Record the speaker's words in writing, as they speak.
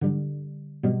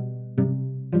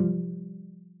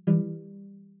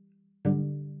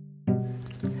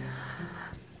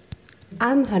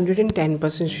I'm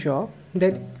 110% sure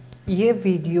that ये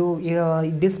video या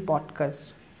this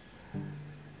podcast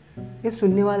ये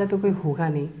सुनने वाला तो कोई होगा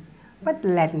नहीं. But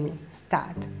let me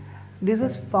start. This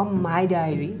is from my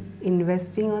diary,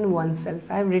 Investing on Oneself.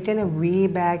 I've written a way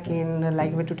back in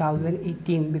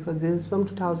 2018, because this is from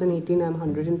 2018. I'm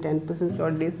 110% sure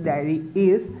this diary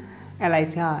is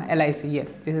LIC. LIC, yes,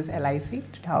 this is LIC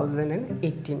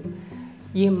 2018.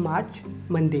 ये March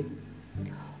Monday.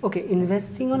 Okay,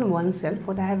 investing on oneself,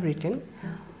 what I have written.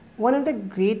 One of the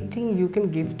great things you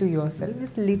can give to yourself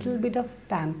is little bit of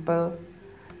pamper.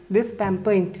 This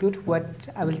pamper includes what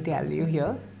I will tell you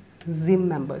here: gym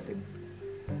membership,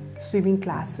 swimming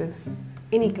classes,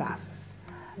 any classes,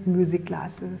 music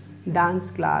classes, dance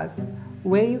class,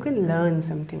 where you can learn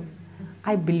something.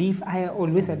 I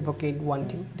always advocate one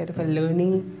thing, that if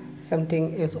learning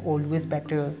something is always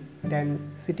better than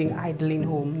sitting idle in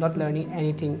home, not learning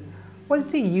anything. What's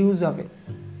the use of it?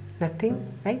 Nothing,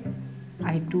 right?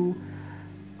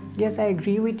 Yes, I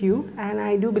agree with you, and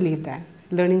I do believe that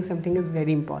learning something is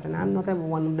very important. I'm not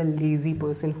one of the lazy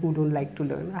person who don't like to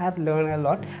learn. I have learned a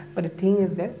lot, but the thing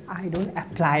is that I don't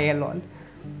apply a lot.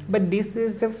 But this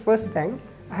is the first time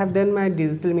I have done my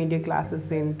digital media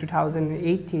classes in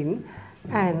 2018,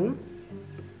 and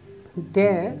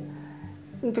there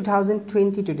in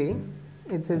 2020 today,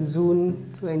 it's a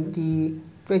June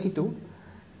 2022,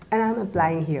 and I'm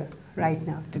applying here right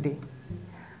now today.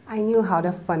 I knew how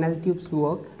the funnel tubes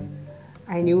work.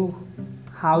 I knew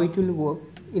how it will work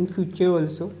in future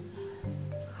also.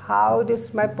 How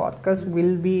this my podcast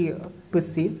will be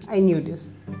perceived, I knew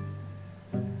this.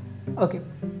 Okay,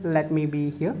 let me be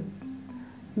here.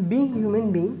 Being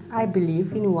human being, I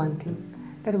believe in one thing,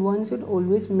 that one should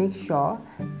always make sure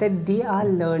that they are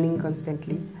learning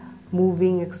constantly,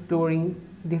 moving, exploring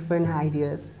different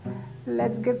ideas.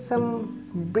 Let's get some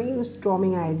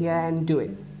brainstorming idea and do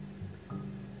it.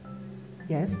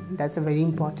 Yes, that's a very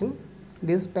important.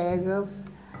 This paragraph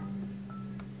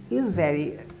is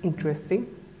very interesting.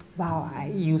 Wow, I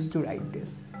used to write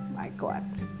this. My God,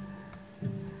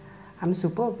 I'm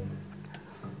superb.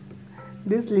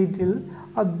 This little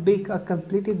or big or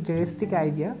completely drastic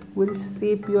idea will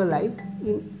shape your life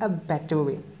in a better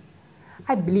way.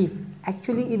 I believe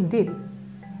actually it did.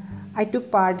 I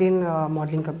took part in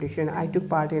modeling competition. I took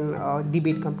part in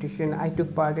debate competition. I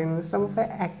took part in some of the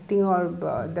acting or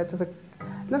that's of a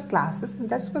not classes.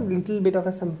 That's a little bit of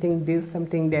a something this,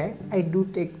 something there. I do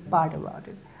take part about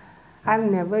it. I've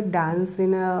never danced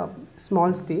in a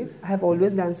small stage. I have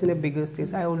always danced in a bigger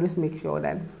stage. I always make sure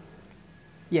that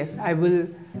yes, I will.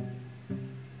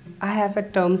 I have a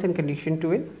terms and condition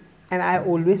to it, and I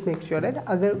always make sure that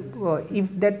other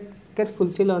if that gets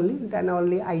fulfilled only, then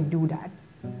only I do that.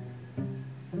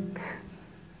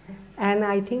 And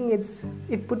I think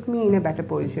it put me in a better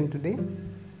position today.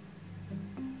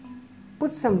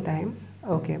 Put some time.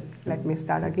 Okay, let me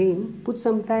start again. Put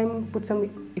some time, put some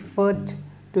effort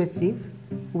to achieve.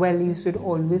 Well, you should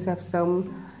always have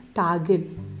some target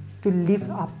to live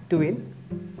up to it.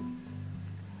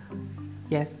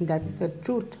 Yes, that's the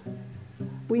truth.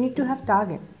 We need to have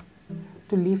target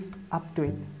to live up to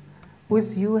it, which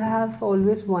you have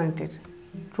always wanted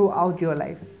throughout your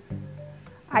life.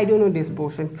 I don't know this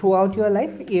portion. Throughout your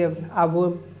life, if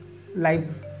our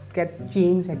life get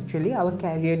changed, actually, our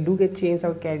career do get changed,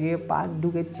 our career path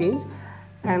do get changed,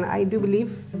 and I do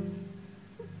believe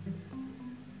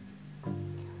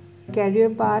career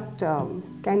path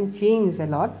can change a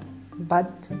lot.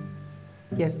 But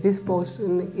yes, this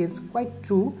portion is quite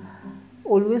true.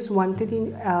 Always wanted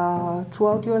in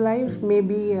throughout your life,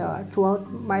 maybe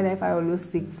throughout my life, I always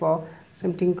seek for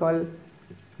something called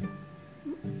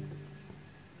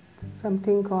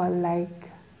like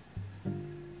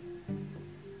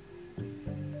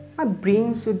my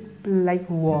brain should like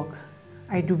work.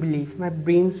 I do believe my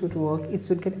brain should work. It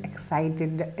should get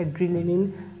excited. The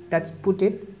adrenaline that's put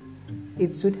it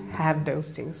should have those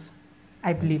things.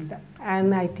 I believe that,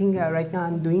 and I think right now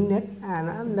I'm doing that, and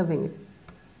I'm loving it.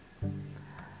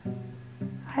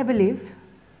 I believe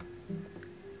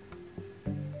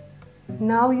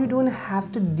now you don't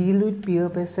have to deal with peer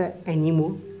pressure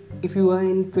anymore. If you are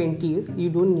in 20s,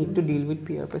 you don't need to deal with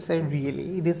peer pressure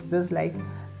really. It is just like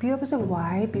peer pressure.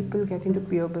 Why people get into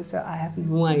peer pressure, I have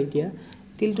no idea.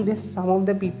 Till today, some of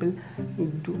the people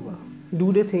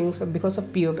do the things because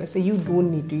of peer pressure. You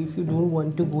don't need to. If you don't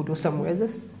want to go to somewhere,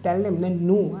 just tell them that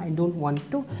no, I don't want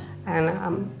to, and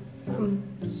I'm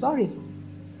sorry,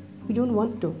 we don't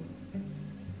want to.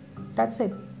 That's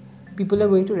it. People are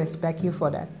going to respect you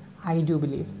for that. I do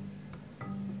believe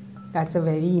that's a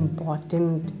very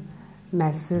important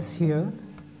message here.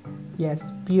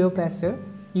 Yes, peer pressure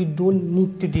You don't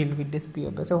need to deal with this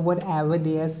peer pressure. Whatever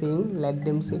they are saying, let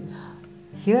them say.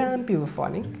 Here I am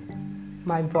purephonic.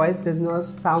 My voice does not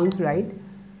sound right,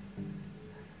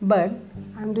 but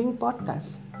I'm doing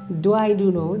podcasts. Do I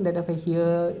do know that if I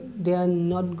hear, they are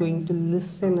not going to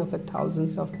listen for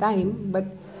thousands of time, but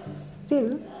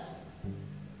still,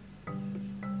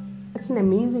 it's an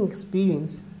amazing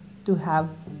experience to have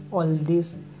all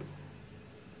this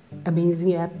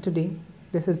amazing app today.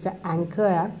 This is the Anchor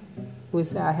app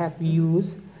which I have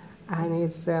used, and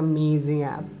it's an amazing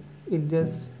app. It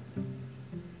just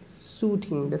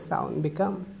suiting the sound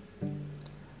become.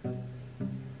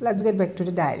 Let's get back to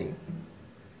the diary.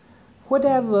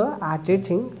 Whatever artists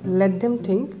think, let them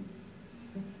think.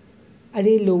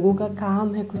 अरे लोगों का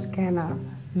काम है कुछ कहना,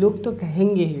 लोग तो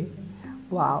कहेंगे ही.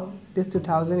 Wow, this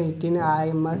 2018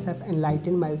 I must have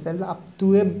enlightened myself up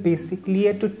to a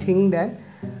basically to think that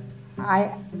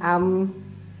I am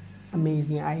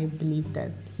amazing. I believe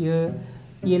that here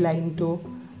ये लाइन तो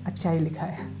अच्छा ही लिखा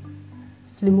है.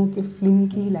 फिल्म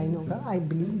की ही लाइन होगा. I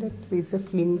believe that it's a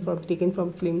film taken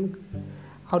from film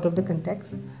out of the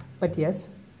context. But yes,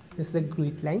 this is a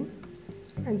great line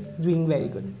and it's doing very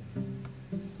good.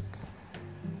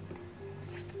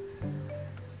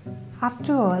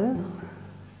 After all,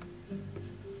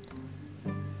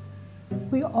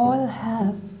 we all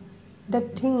have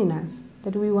that thing in us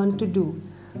that we want to do,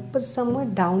 but somewhere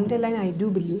down the line I do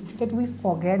believe that we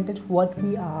forget that what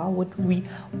we are, what we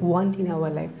want in our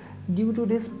life due to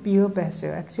this peer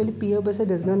pressure. Actually, peer pressure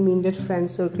does not mean that friend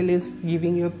circle is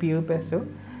giving you peer pressure.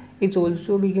 It's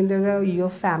also begin that your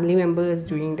family member is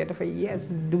doing that. If yes,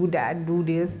 do that, do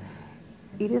this.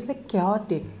 It is like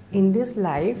chaotic in this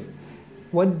life.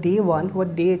 What they want,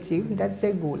 what they achieve, that's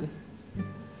their goal.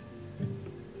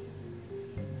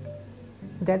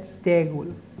 That's their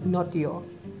goal, not your.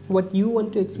 What you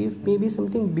want to achieve may be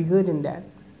something bigger than that.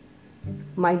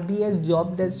 Might be a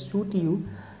job that suits you,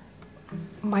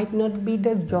 might not be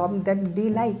the job that they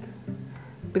like.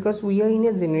 Because we are in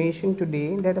a generation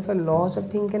today that if a lots of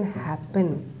things can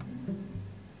happen,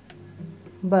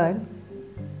 but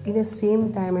in the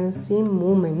same time and the same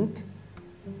moment,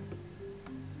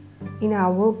 in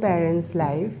our parents'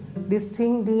 life, this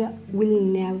thing they will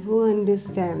never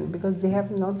understand because they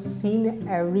have not seen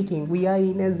everything. We are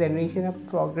in a generation of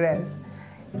progress.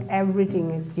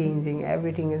 Everything is changing,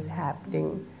 everything is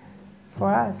happening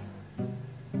for us.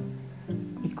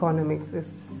 Economics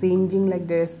is changing like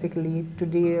drastically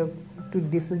today.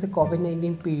 This is the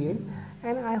COVID-19 period,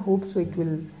 and I hope so it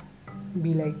will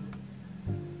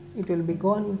be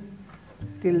gone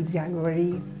till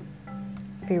January,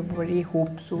 February.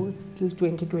 Hope so till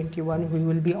 2021 we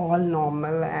will be all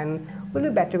normal and we'll be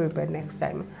better prepared next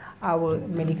time. Our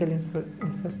medical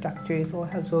infrastructure is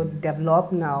also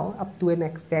developed now up to an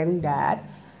extent that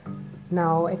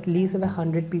now at least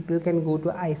 100 people can go to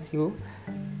ICU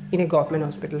in a government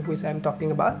hospital, which I'm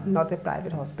talking about, not the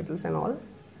private hospitals and all.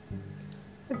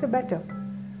 It's a better.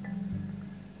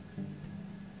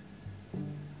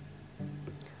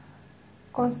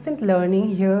 Constant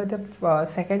learning here, the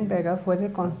second paragraph was a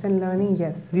constant learning.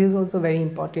 Yes, this is also very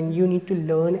important. You need to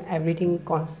learn everything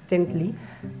constantly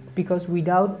because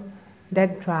without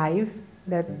that drive,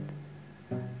 that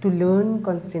to learn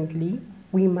constantly,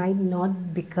 we might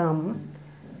not become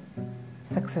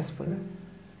successful.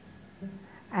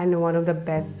 And one of the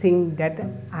best things that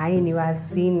I knew, I've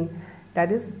seen,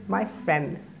 that is my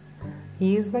friend.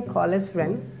 He is my college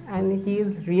friend and he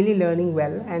is really learning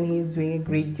well and he is doing a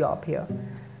great job here.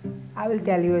 I will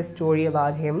tell you a story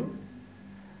about him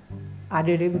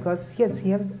other day because yes,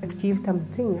 he has achieved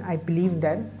something. I believe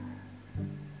that,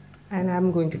 and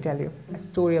I'm going to tell you a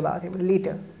story about him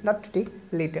later. Not today,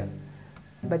 later.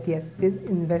 But yes, this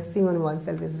investing on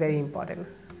oneself is very important.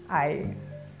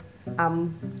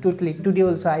 Totally, today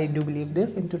also I do believe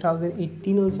this. In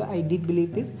 2018 also I did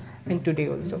believe this, and today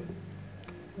also.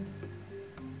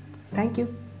 Thank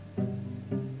you.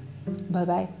 Bye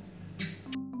bye.